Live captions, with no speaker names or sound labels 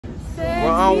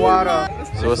on water.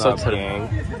 So what's up to the gang?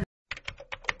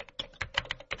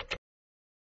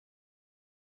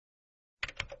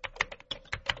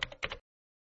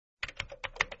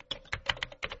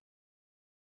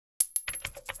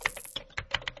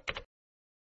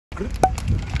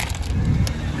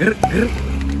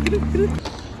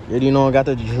 Yeah, you know I got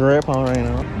the drip on right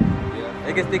now. Yeah.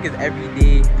 Niggas think it's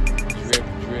everyday.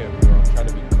 Drip, bro. I'm trying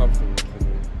to be comfortable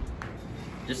today.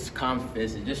 Just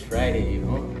confidence. It's just Friday, you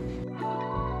know?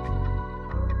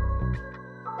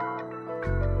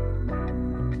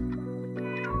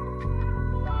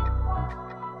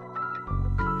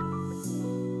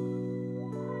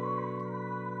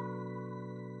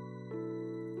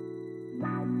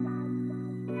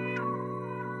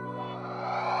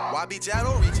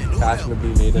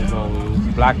 Fashionably made as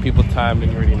always. Black people time, then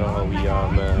you already know how we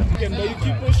are, man. Yeah, but you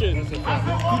keep pushing. People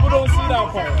don't see that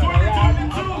part. I'm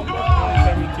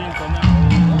 17 for now.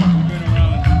 You've been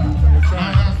around. We're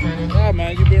trying. Yeah,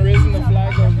 man, you've been raising the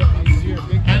flag of this year.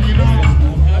 Big time. You know, I'm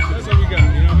happy. That's what we got. You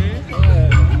know what I mean?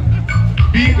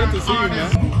 Yeah. Good to see you, man.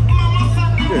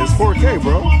 Yeah, it's 4K,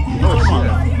 bro. Oh, shit.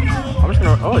 I'm just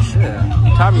gonna. Oh, shit.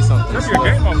 Tell me something. That's your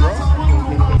game up, bro.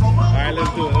 Alright,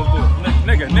 let's do it.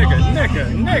 Nigga.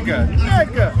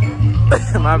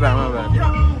 My bad.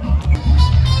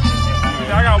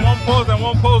 I got one pose and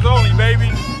one pose only, baby.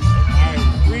 Alright,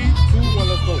 3, 2, 1,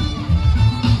 let's go.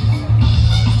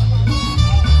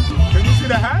 Can you see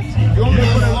the hat? You want me to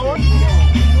put it lower?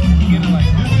 Get it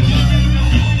like that.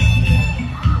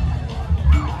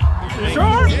 You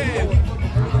sure?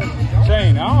 Yeah.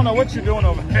 Shane, I don't know what you're doing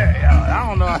over there. I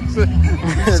don't know.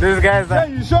 This guy's like,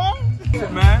 you sure?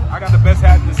 Man, I got the best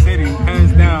hat in the city,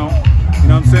 hands down. You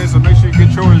know what I'm saying? So make sure you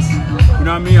get yours. You know what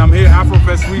I mean? I'm here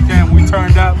Afrofest weekend. We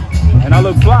turned up, and I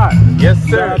look fly. Yes,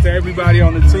 sir. Shout out to everybody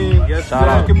on the team. Yes, shout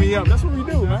out. Locking me up. That's what we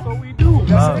do, man. That's what we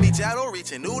do.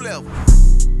 Reach a new level.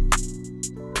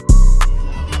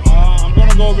 I'm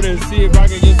gonna go over there and see if I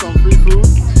can get some free food.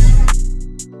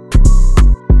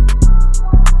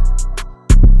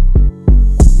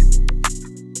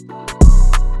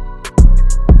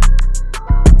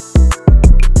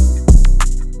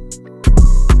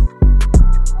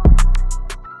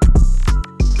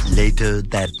 Later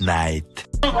that night.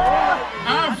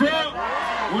 Afro!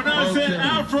 When I said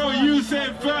Afro, you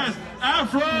said fast.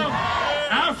 Afro!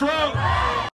 Afro!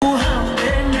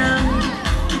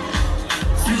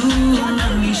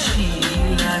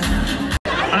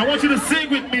 I want you to sing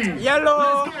with me.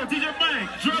 Yellow! Let's go, DJ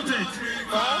Mike, drop it.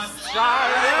 Let's go.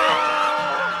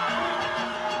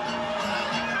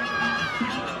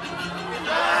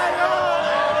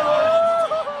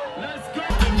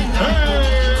 Hey!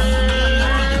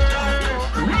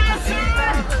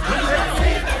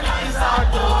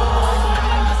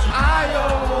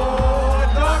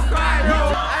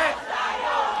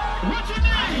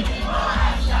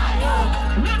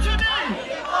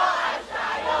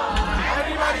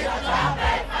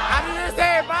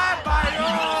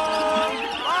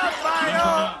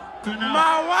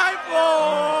 My wife,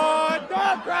 oh,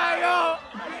 don't cry, oh.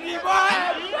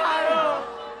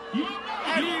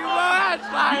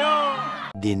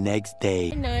 The next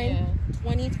day. 9,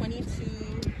 2022,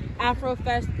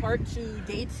 Afrofest Part 2,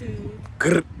 Day 2.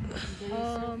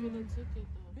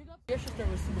 Your sister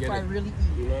was before I really eat.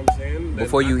 You know what I'm saying?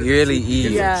 Before you really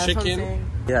eat. Yeah, chicken.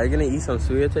 Yeah, you're gonna eat some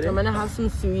suya today? I'm gonna have some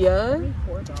suya.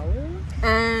 $4.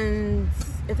 And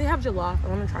if they have jollof, I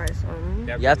wanna try some.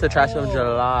 You have to try some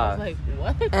jollof. Like,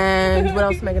 what? And what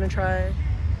else am I gonna try?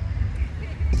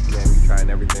 Yeah, we trying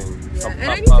everything. Yeah. Some And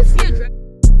I need to see a dress.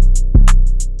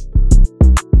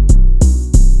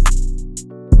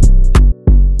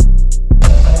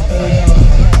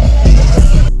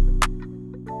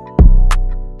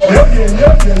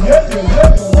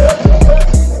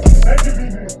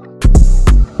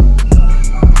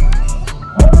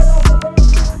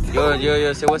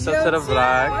 Yo, say what's up to the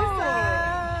vlog. What's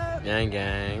up?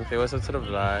 Gang. Say what's up to the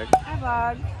vlog. I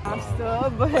vlog. I'm still,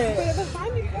 but...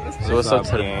 So what's up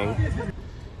to the gang?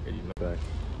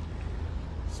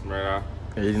 Smyrna.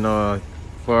 You know,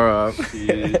 for up.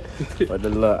 For the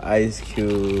little ice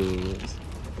cubes.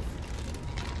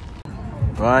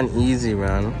 Run easy,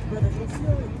 man.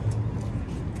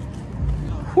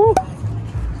 Whew.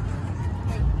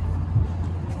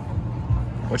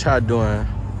 What y'all doing?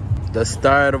 The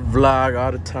star of the vlog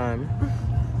all the time.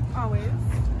 Always.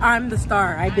 I'm the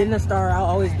star. I've been the star. I'll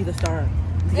always be the star.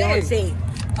 Y'all say.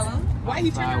 Hello? Why are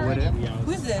you turning around?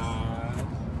 Who is this?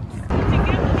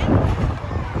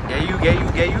 Get you?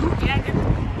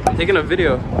 Yeah, I'm taking a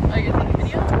video. Oh, you're taking a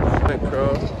video?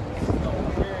 Girl.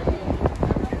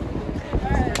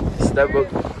 Step up.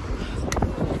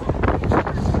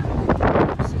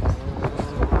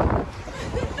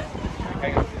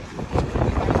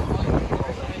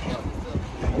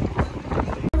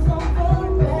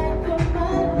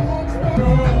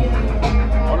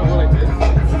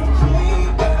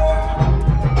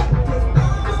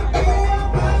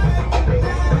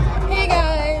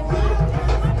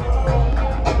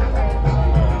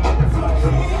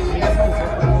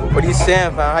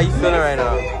 saying, fam? How you feeling right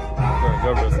now?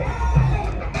 Good, bro.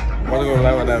 What's gonna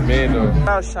lie with that man though? Shout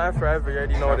out Shine Forever, you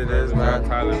already know what it is, man.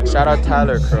 Tyler. Shout out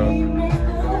Tyler, Crow.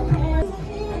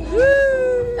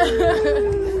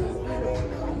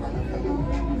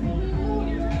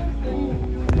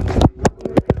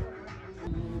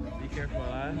 Be careful,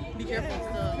 huh? Be careful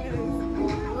still.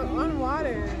 We're on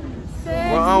water.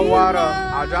 We're on water.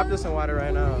 I'll drop this in water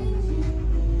right now.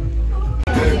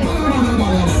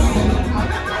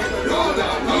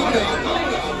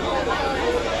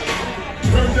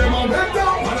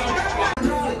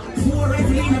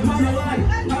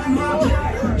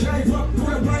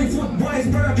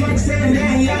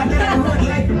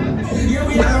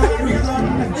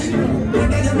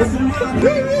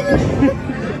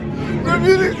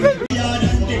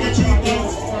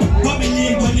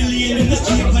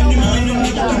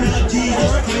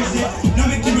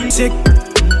 Sick.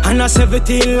 And I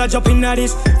 17, I jump in at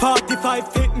this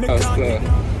 45 feet. That's good.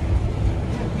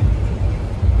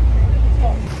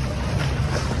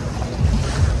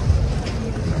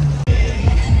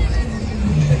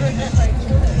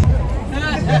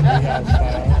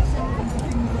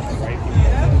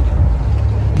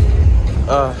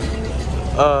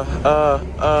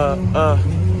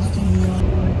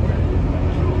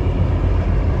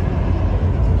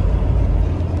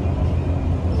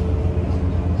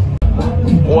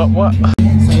 What? What?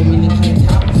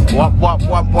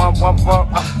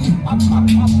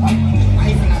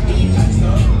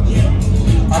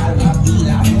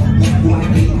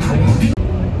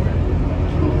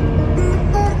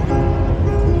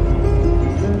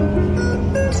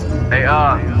 Hey,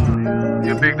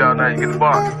 you're big dog now, you get the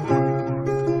bar.